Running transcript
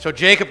So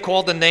Jacob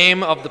called the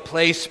name of the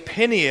place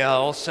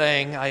Peniel,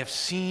 saying, I have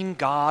seen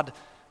God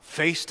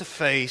face to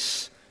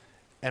face,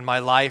 and my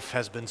life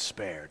has been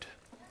spared.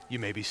 You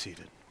may be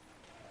seated.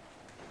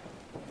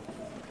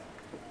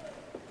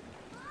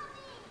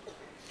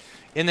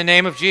 In the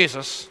name of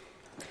Jesus,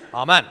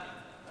 amen.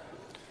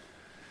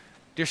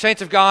 Dear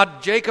saints of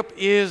God, Jacob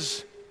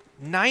is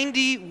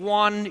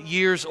 91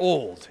 years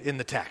old in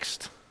the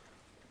text.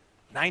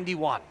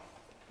 91.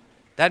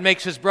 That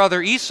makes his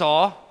brother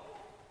Esau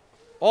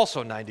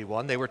also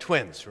 91. They were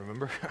twins,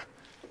 remember?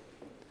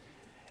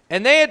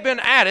 And they had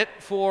been at it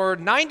for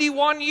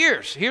 91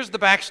 years. Here's the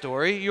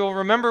backstory. You'll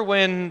remember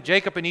when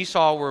Jacob and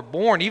Esau were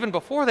born, even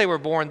before they were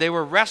born, they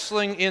were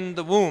wrestling in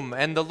the womb.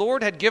 And the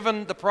Lord had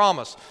given the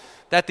promise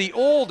that the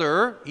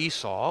older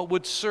Esau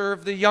would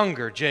serve the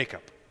younger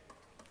Jacob.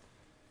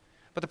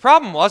 But the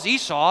problem was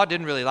Esau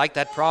didn't really like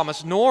that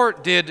promise, nor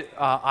did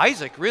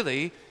Isaac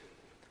really.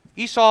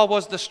 Esau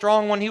was the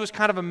strong one. He was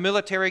kind of a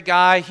military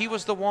guy. He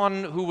was the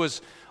one who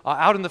was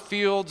out in the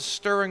fields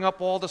stirring up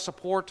all the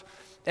support.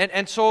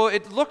 And so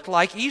it looked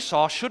like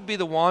Esau should be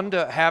the one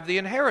to have the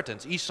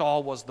inheritance. Esau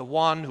was the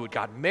one who had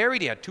gotten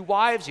married. He had 2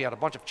 wives. He had a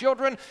bunch of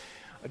children.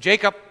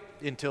 Jacob,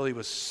 until he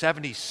was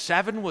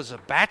 77, was a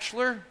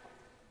bachelor,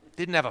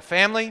 didn't have a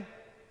family.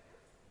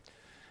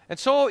 And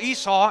so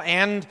Esau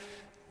and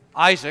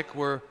Isaac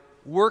were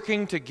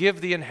working to give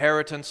the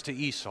inheritance to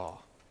Esau,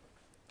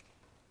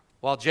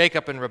 while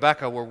Jacob and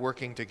Rebekah were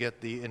working to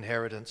get the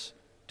inheritance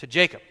to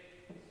Jacob.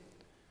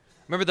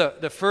 Remember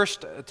the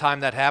first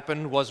time that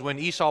happened was when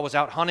Esau was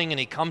out hunting and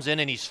he comes in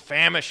and he's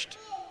famished.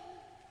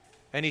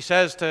 And he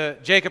says to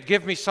Jacob,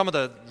 give me some of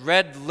the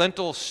red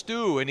lentil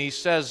stew. And he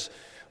says,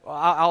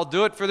 I'll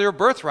do it for their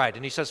birthright.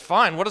 And he says,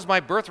 fine, what is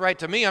my birthright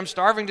to me? I'm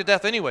starving to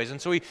death anyways. And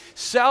so he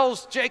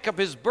sells Jacob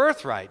his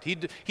birthright.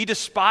 He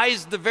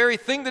despised the very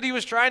thing that he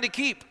was trying to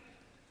keep.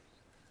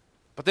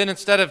 But then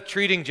instead of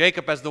treating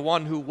Jacob as the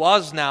one who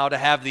was now to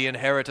have the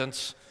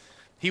inheritance,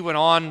 he went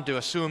on to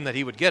assume that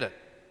he would get it.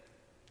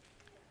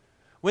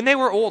 When they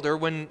were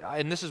older,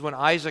 and this is when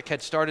Isaac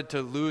had started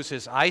to lose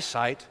his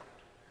eyesight,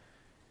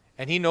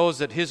 and he knows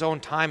that his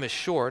own time is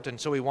short, and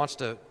so he wants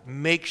to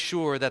make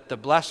sure that the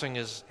blessing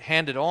is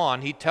handed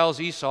on, he tells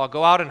Esau,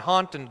 go out and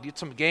hunt and get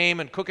some game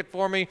and cook it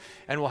for me,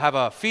 and we'll have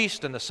a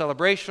feast and a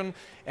celebration,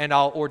 and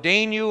I'll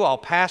ordain you, I'll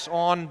pass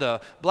on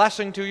the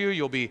blessing to you,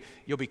 you'll be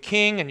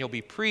king and you'll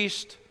be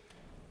priest.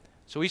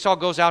 So Esau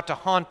goes out to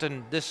hunt,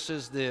 and this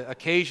is the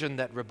occasion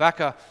that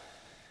Rebekah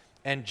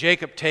and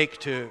Jacob take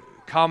to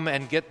come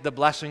and get the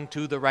blessing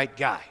to the right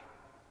guy.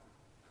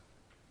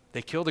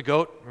 They killed a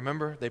goat,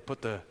 remember? They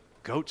put the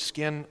goat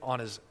skin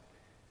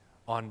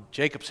on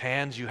Jacob's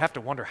hands. You have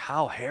to wonder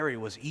how hairy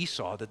was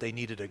Esau that they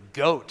needed a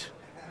goat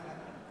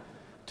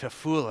to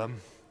fool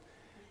him.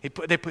 He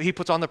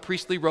puts on the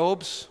priestly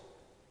robes.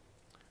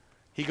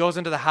 He goes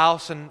into the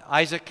house, and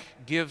Isaac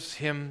gives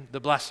him the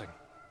blessing.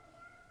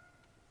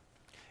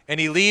 And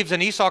he leaves,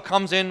 and Esau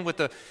comes in with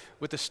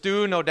the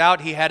stew. No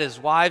doubt he had his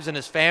wives and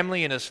his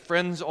family and his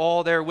friends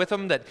all there with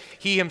him, that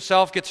he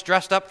himself gets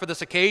dressed up for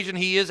this occasion.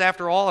 He is,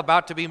 after all,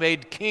 about to be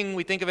made king.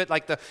 We think of it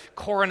like the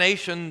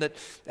coronation that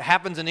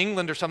happens in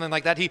England or something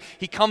like that.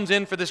 He comes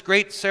in for this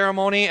great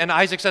ceremony, and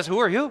Isaac says, who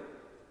are you?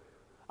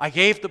 I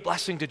gave the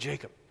blessing to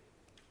Jacob,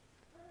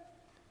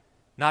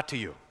 not to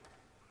you.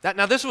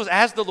 Now this was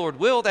as the Lord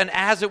willed and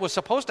as it was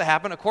supposed to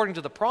happen according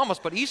to the promise,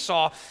 but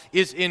Esau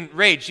is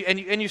enraged.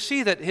 And you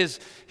see that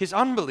his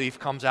unbelief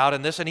comes out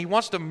in this, and he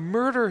wants to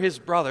murder his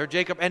brother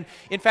Jacob. And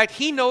in fact,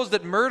 he knows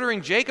that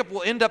murdering Jacob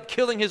will end up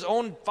killing his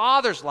own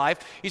father's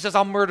life. He says,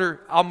 I'll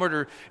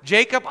murder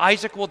Jacob,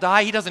 Isaac will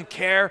die. He doesn't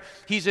care.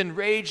 He's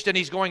enraged and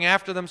he's going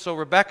after them. So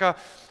Rebekah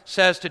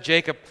says to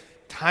Jacob,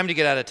 time to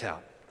get out of town.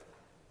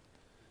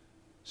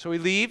 So he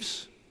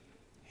leaves.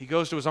 He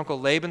goes to his uncle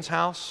Laban's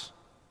house.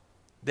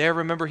 There,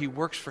 remember, he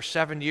works for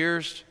 7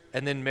 years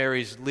and then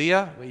marries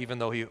Leah, even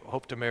though he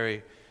hoped to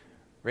marry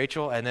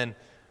Rachel, and then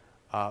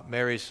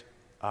marries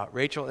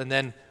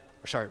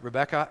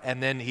Rebekah,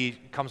 and then he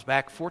comes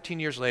back 14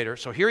 years later.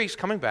 So here he's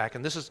coming back,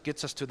 and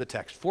gets us to the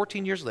text.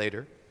 14 years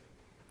later,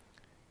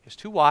 he has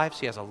 2 wives,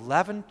 he has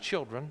 11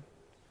 children.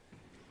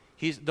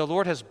 The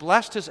Lord has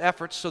blessed his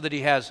efforts so that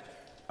he has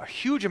a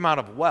huge amount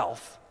of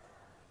wealth,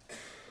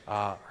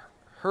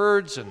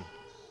 herds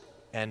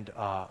and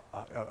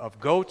of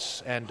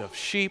goats and of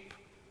sheep.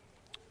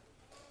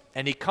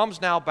 And he comes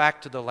now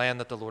back to the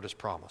land that the Lord has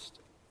promised.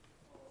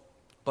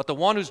 But the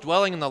one who's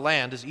dwelling in the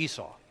land is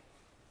Esau,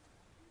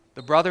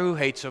 the brother who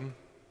hates him,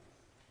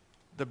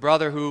 the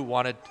brother who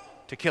wanted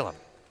to kill him.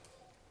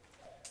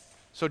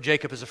 So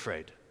Jacob is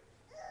afraid.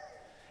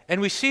 And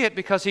we see it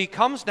because he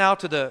comes now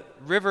to the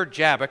river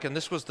Jabbok, and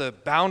this was the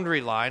boundary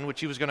line which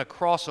he was going to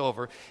cross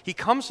over. He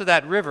comes to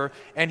that river,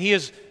 and he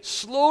is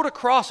slow to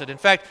cross it. In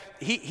fact,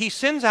 he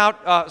sends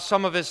out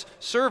some of his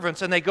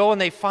servants, and they go and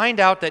they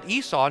find out that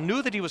Esau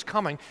knew that he was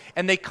coming,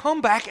 and they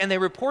come back and they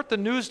report the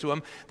news to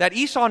him that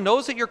Esau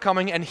knows that you're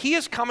coming, and he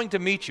is coming to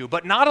meet you,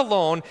 but not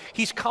alone.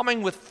 He's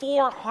coming with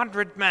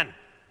 400 men,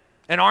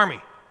 an army.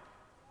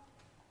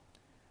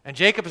 And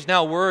Jacob is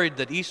now worried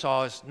that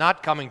Esau is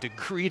not coming to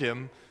greet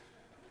him,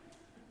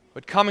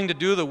 but coming to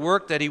do the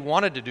work that he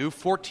wanted to do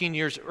 14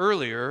 years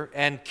earlier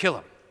and kill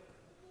him.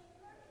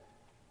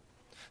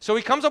 So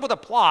he comes up with a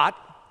plot.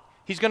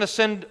 He's going to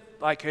send,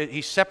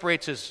 he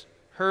separates his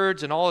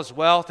herds and all his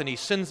wealth, and he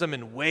sends them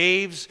in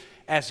waves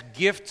as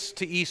gifts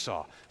to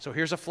Esau. So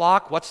here's a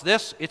flock. What's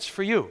this? It's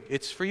for you.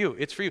 It's for you.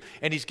 It's for you.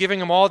 And he's giving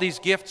him all these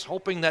gifts,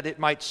 hoping that it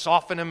might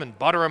soften him and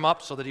butter him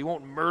up so that he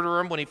won't murder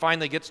him when he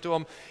finally gets to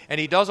him. And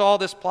he does all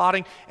this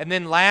plotting. And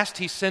then last,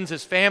 he sends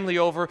his family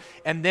over,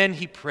 and then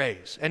he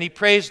prays. And he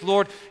prays,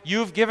 Lord,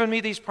 you've given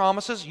me these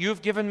promises.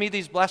 You've given me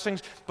these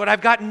blessings, but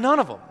I've got none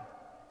of them.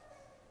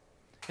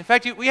 In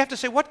fact, we have to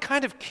say, what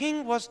kind of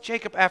king was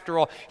Jacob after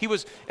all? He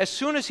was, as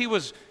soon as he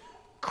was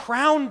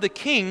crowned the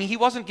king, he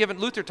wasn't given,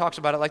 Luther talks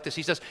about it like this,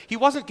 he says, he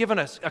wasn't given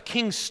a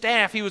king's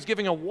staff, he was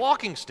given a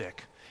walking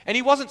stick. And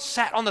he wasn't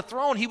sat on the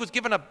throne, he was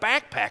given a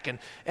backpack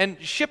and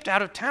shipped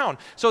out of town.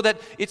 So that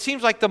it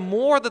seems like the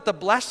more that the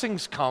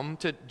blessings come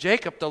to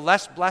Jacob, the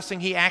less blessing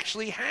he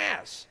actually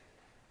has.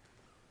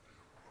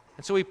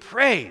 And so he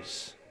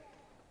prays,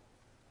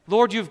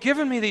 Lord, you've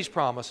given me these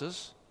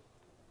promises.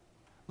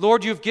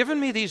 Lord, you've given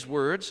me these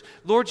words.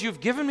 Lord, you've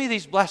given me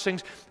these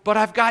blessings, but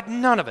I've got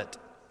none of it.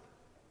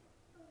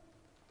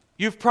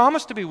 You've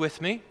promised to be with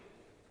me,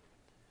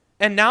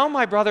 and now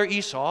my brother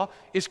Esau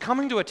is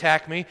coming to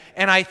attack me,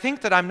 and I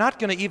think that I'm not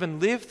going to even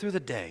live through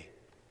the day.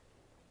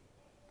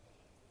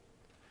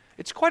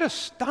 It's quite a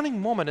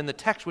stunning moment in the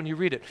text when you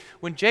read it.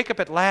 When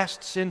Jacob at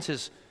last sends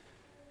his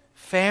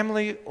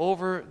family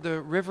over the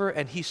river,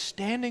 and he's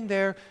standing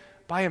there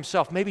by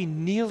himself, maybe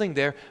kneeling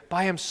there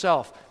by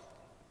himself,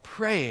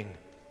 praying.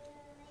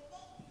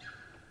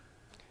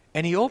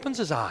 And he opens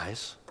his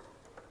eyes,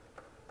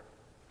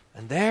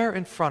 and there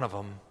in front of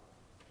him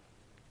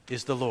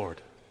is the Lord.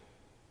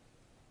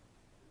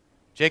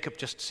 Jacob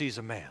just sees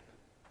a man.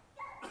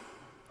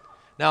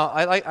 Now,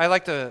 I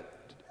like to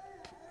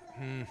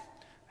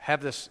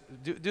have this,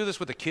 do this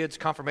with the kids,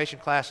 confirmation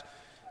class,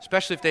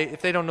 especially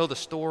if they don't know the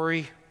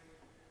story.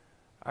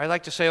 I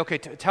like to say, okay,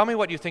 tell me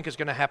what you think is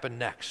going to happen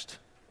next.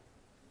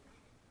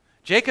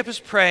 Jacob is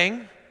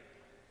praying,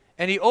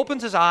 and he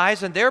opens his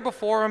eyes, and there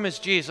before him is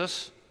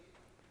Jesus.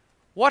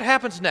 What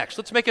happens next?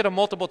 Let's make it a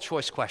multiple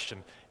choice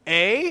question.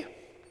 A,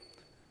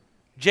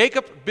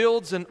 Jacob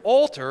builds an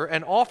altar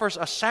and offers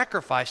a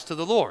sacrifice to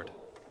the Lord.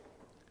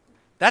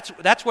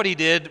 That's what he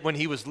did when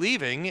he was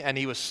leaving and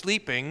he was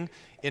sleeping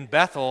in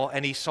Bethel,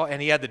 and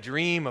he had the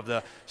dream of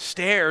the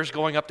stairs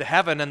going up to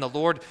heaven and the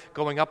Lord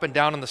going up and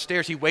down on the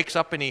stairs. He wakes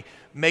up and he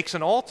makes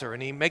an altar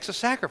and he makes a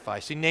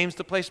sacrifice. He names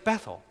the place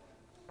Bethel.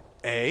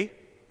 A.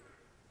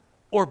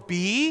 Or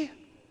B,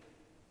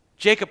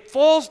 Jacob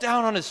falls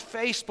down on his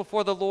face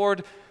before the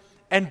Lord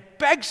and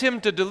begs him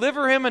to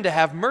deliver him and to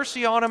have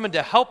mercy on him and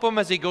to help him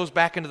as he goes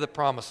back into the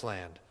promised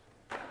land.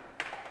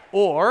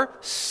 Or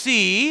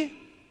C,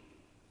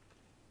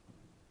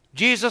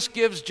 Jesus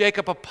gives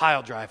Jacob a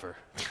pile driver.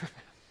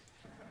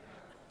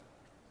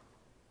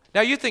 Now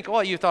you think,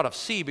 well, you thought of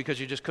C because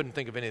you just couldn't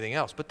think of anything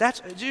else. But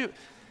do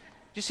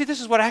you see, this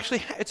is what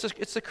actually,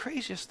 it's the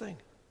craziest thing.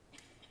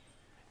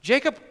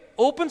 Jacob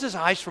opens his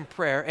eyes from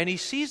prayer and he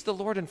sees the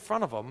Lord in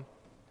front of him.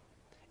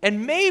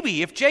 And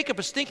maybe if Jacob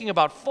is thinking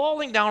about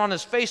falling down on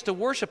his face to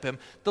worship him,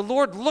 the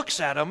Lord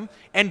looks at him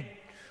and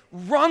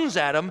runs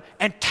at him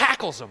and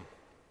tackles him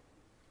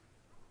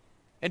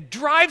and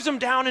drives him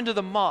down into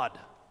the mud.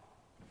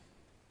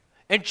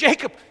 And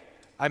Jacob,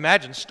 I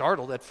imagine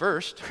startled at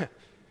first,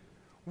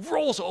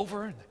 rolls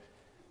over and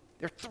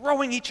they're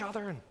throwing each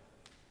other and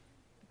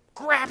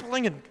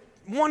grappling, and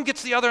one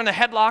gets the other in a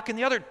headlock and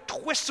the other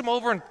twists him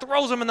over and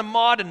throws him in the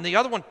mud, and the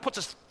other one puts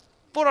his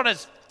foot on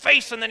his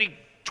face and then he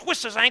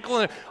twists his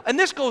ankle, and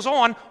this goes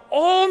on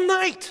all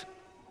night.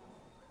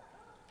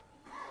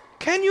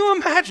 Can you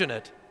imagine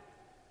it?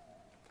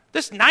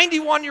 This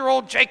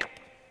 91-year-old Jacob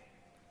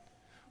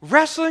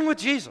wrestling with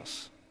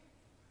Jesus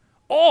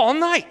all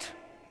night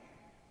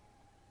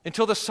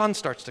until the sun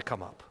starts to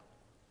come up.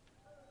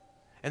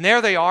 And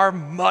there they are,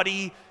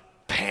 muddy,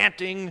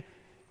 panting,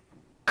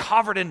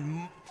 covered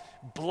in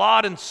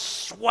blood and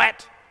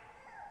sweat,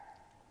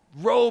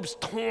 robes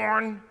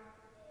torn,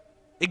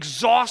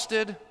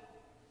 exhausted.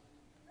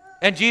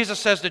 And Jesus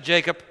says to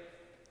Jacob,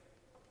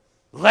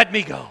 let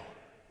me go.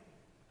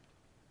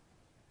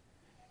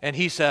 And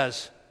he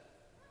says,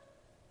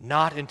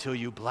 not until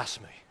you bless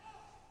me.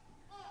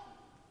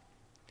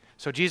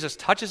 So Jesus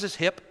touches his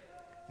hip,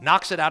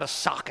 knocks it out of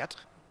socket.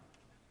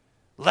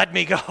 Let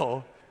me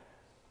go.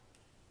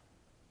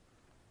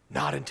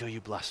 Not until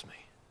you bless me.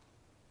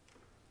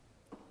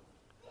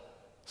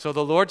 So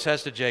the Lord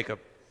says to Jacob,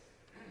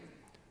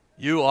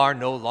 you are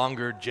no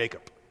longer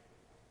Jacob.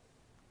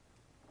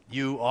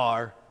 You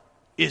are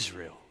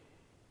Israel.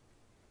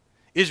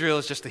 Israel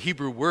is just the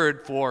Hebrew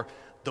word for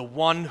the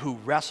one who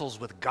wrestles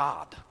with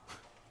God.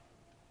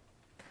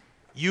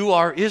 You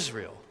are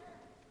Israel,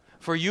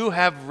 for you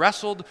have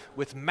wrestled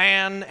with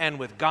man and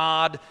with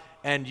God,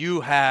 and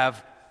you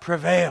have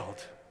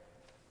prevailed.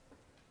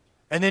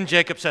 And then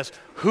Jacob says,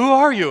 who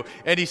are you?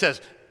 And he says,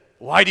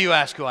 why do you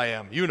ask who I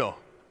am? You know.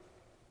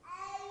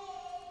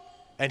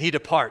 And he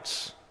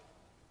departs.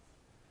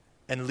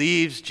 and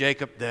leaves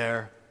Jacob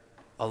there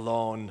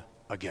alone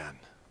again.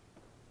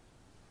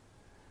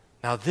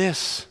 Now,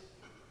 this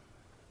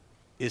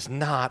is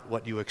not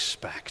what you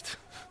expect.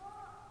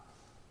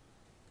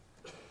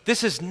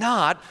 This is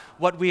not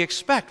what we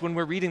expect when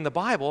we're reading the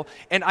Bible.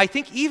 And I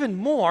think even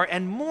more,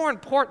 and more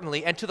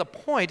importantly, and to the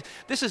point,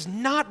 this is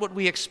not what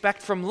we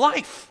expect from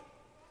life.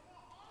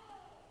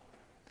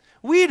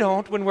 We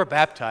don't, when we're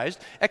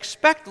baptized,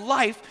 expect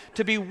life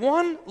to be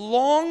one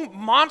long,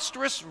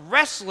 monstrous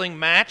wrestling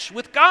match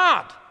with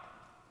God.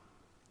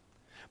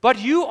 But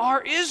you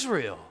are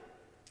Israel.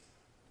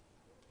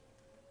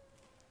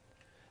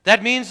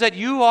 That means that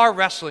you are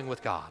wrestling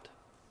with God.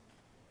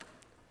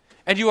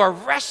 And you are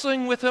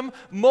wrestling with Him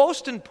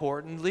most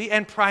importantly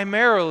and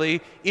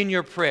primarily in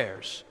your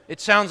prayers. It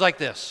sounds like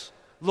this: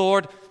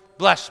 Lord,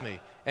 bless me.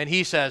 And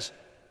He says,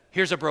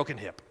 here's a broken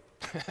hip.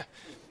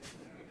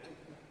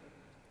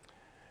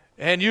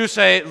 And you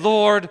say,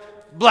 Lord,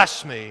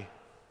 bless me.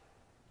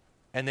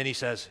 And then He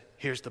says,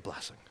 here's the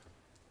blessing.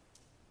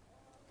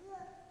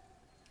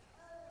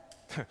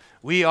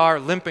 We are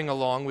limping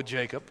along with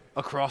Jacob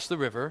across the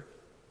river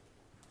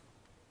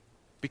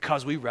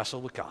because we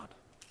wrestle with God.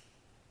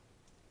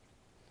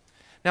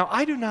 Now,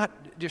 I do not,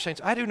 dear saints,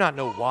 I do not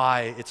know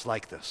why it's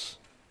like this.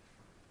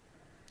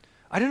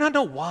 I do not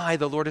know why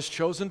the Lord has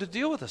chosen to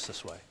deal with us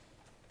this way.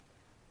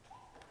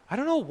 I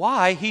don't know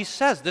why He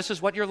says this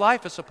is what your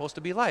life is supposed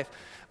to be like,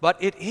 but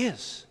it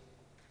is.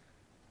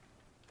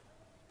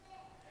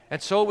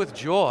 And so with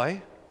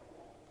joy,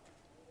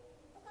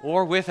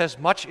 or with as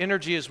much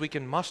energy as we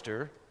can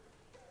muster,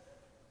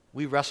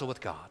 we wrestle with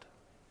God.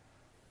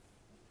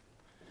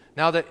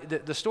 Now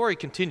the story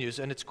continues,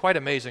 and it's quite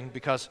amazing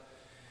because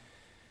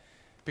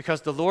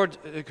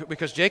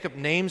Jacob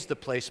names the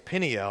place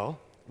Peniel,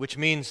 which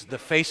means the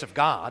face of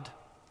God,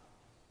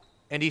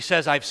 and he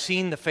says, I've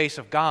seen the face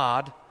of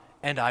God,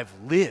 and I've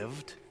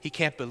lived. He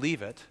can't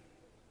believe it.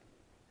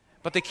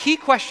 But the key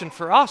question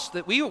for us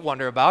that we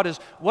wonder about is,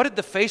 what did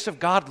the face of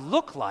God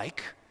look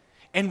like?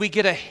 And we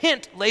get a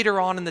hint later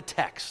on in the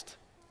text.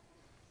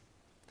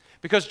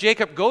 Because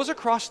Jacob goes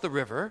across the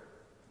river,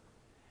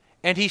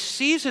 and he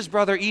sees his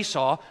brother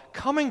Esau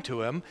coming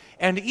to him,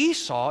 and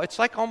Esau, it's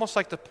like almost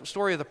like the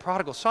story of the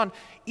prodigal son,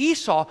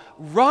 Esau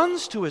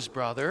runs to his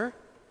brother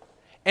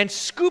and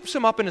scoops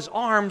him up in his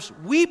arms,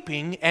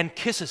 weeping, and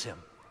kisses him.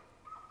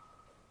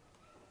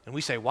 And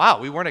we say,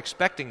 wow, we weren't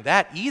expecting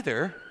that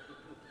either.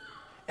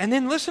 And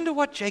then listen to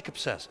what Jacob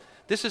says.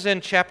 This is in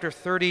chapter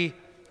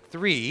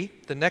 33,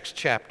 the next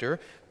chapter,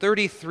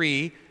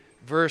 33,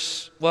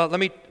 let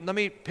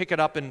me pick it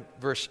up in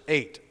verse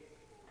 8.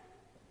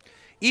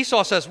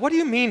 Esau says, what do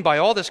you mean by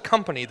all this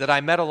company that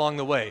I met along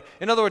the way?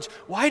 In other words,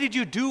 why did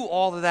you do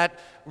all of that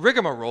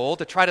rigmarole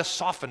to try to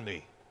soften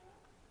me?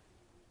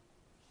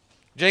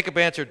 Jacob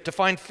answered, to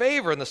find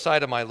favor in the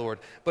sight of my Lord.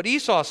 But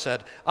Esau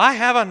said, I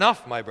have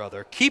enough, my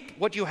brother. Keep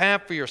what you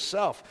have for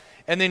yourself.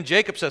 And then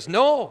Jacob says,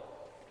 no,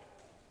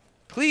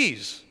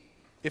 please,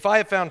 if I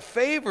have found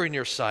favor in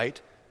your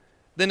sight,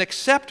 then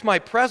accept my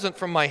present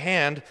from my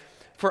hand,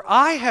 for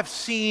I have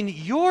seen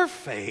your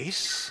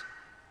face,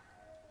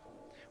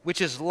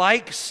 which is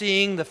like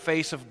seeing the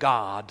face of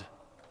God,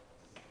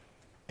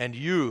 and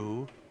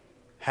you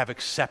have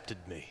accepted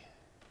me.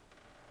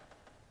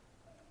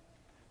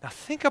 Now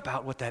think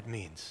about what that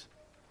means.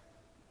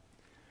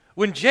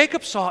 When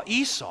Jacob saw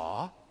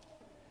Esau,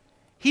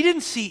 he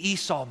didn't see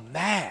Esau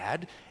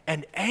mad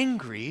and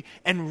angry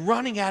and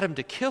running at him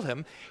to kill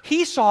him.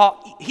 He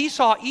saw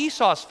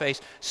Esau's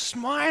face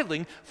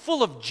smiling,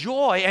 full of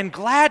joy and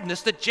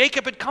gladness that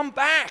Jacob had come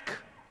back.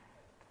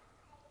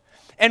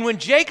 And when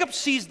Jacob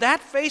sees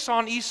that face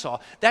on Esau,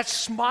 that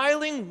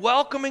smiling,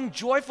 welcoming,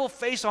 joyful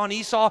face on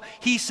Esau,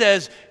 he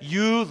says,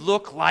 you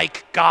look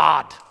like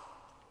God.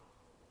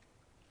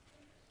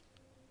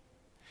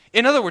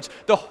 In other words,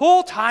 the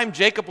whole time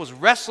Jacob was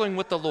wrestling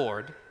with the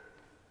Lord,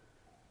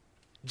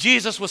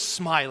 Jesus was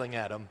smiling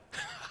at him.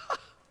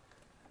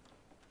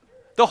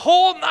 The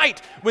whole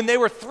night when they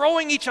were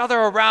throwing each other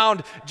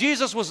around,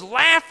 Jesus was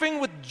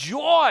laughing with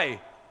joy.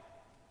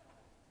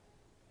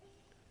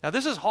 Now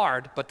this is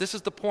hard, but this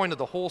is the point of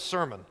the whole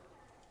sermon,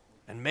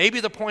 and maybe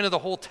the point of the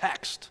whole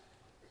text.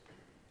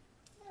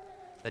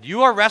 That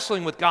you are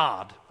wrestling with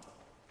God,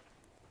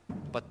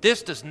 but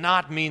this does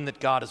not mean that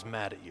God is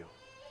mad at you.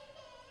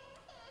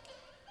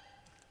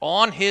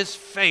 On His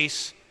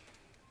face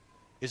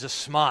is a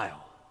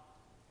smile.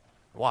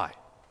 Why?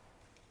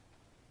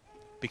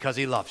 Because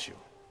He loves you.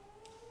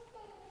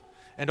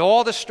 And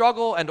all the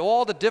struggle and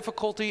all the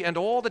difficulty and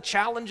all the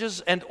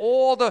challenges and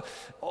all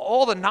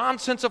the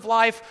nonsense of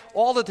life,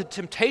 all of the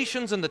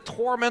temptations and the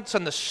torments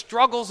and the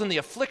struggles and the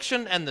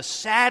affliction and the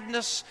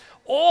sadness,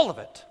 all of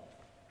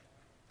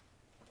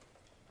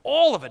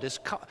it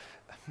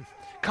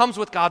comes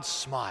with God's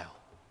smile,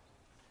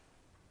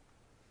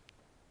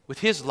 with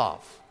His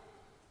love,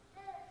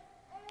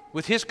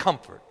 with His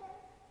comfort,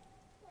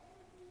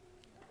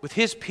 with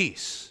His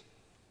peace,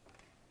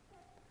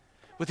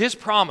 with His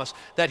promise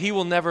that He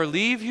will never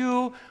leave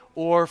you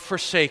or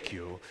forsake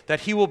you,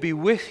 that He will be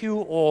with you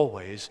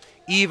always,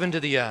 even to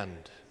the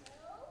end.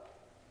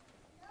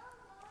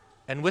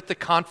 and with the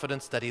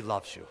confidence that he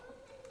loves you.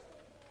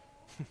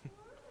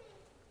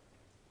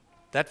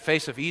 That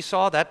face of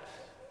Esau, that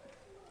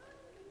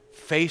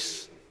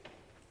face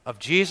of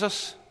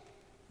Jesus,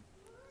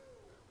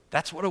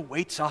 that's what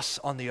awaits us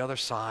on the other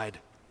side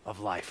of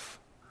life.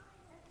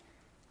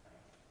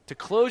 To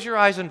close your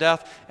eyes in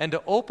death and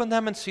to open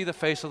them and see the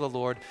face of the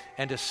Lord,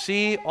 and to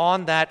see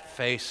on that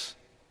face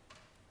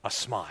a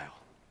smile.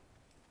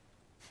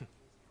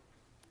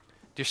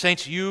 Dear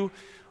saints, you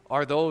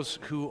are those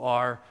who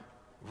are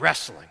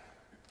wrestling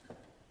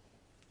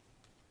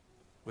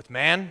with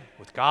man,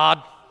 with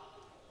God,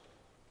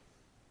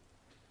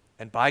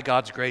 and by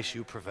God's grace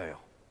you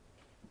prevail.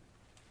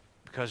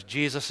 Because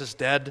Jesus is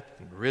dead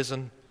and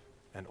risen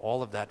and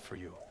all of that for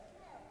you.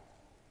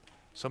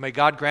 So may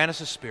God grant us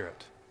His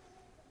Spirit.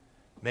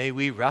 May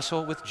we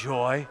wrestle with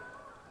joy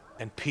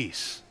and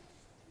peace,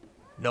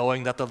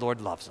 knowing that the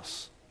Lord loves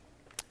us.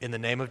 In the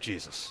name of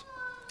Jesus,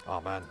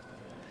 amen.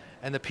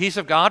 And the peace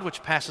of God,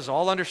 which passes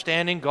all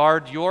understanding,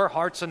 guard your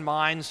hearts and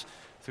minds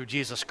through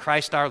Jesus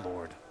Christ our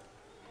Lord.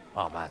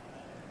 Amen.